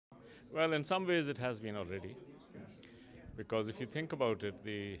Well, in some ways it has been already, because if you think about it,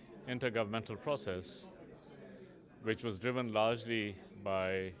 the intergovernmental process, which was driven largely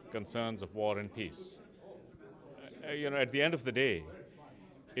by concerns of war and peace, at the end of the day,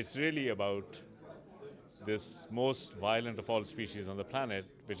 it's really about this most violent of all species on the planet,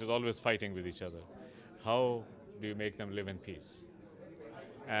 which is always fighting with each other. How do you make them live in peace?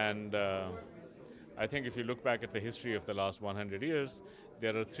 And I think if you look back at the history of the last 100 years,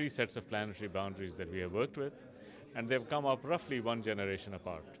 there are three sets of planetary boundaries that we have worked with, and they've come up roughly one generation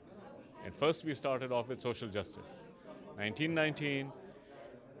apart. And first we started off with social justice. 1919,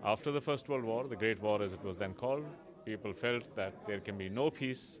 after the First World War, the Great War as it was then called, people felt that there can be no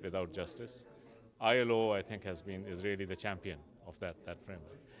peace without justice. ILO, I think, is really the champion of that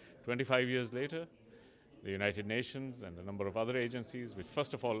framework. 25 years later, the United Nations and a number of other agencies, which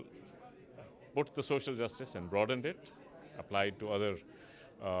first of all put the social justice and broadened it, applied to other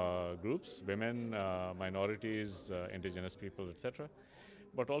groups, women, minorities, indigenous people, etc.,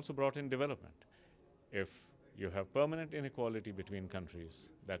 but also brought in development. If you have permanent inequality between countries,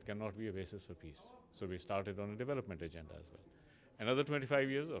 that cannot be a basis for peace. So we started on a development agenda as well. Another 25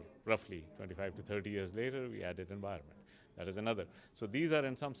 years, or roughly 25 to 30 years later, we added environment. That is another. So these are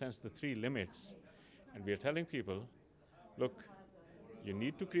in some sense the three limits, and we are telling people, look, you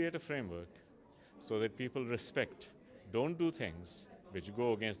need to create a framework so that people respect. Don't do things which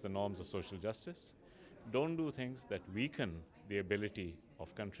go against the norms of social justice. Don't do things that weaken the ability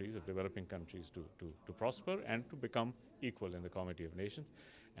of countries, of developing countries, to prosper and to become equal in the comity of nations.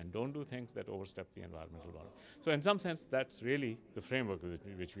 And don't do things that overstep the environmental boundary. So in some sense, that's really the framework with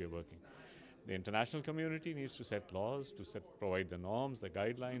which we are working. The international community needs to set laws, provide the norms, the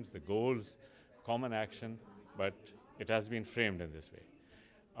guidelines, the goals, common action, but it has been framed in this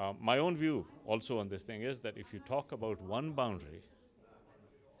way. My own view also on this thing is that if you talk about one boundary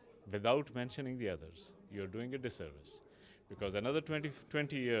without mentioning the others, you're doing a disservice. Because another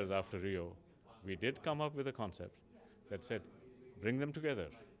 20 years after Rio, we did come up with a concept that said, bring them together.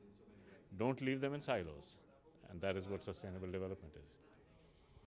 Don't leave them in silos. And that is what sustainable development is.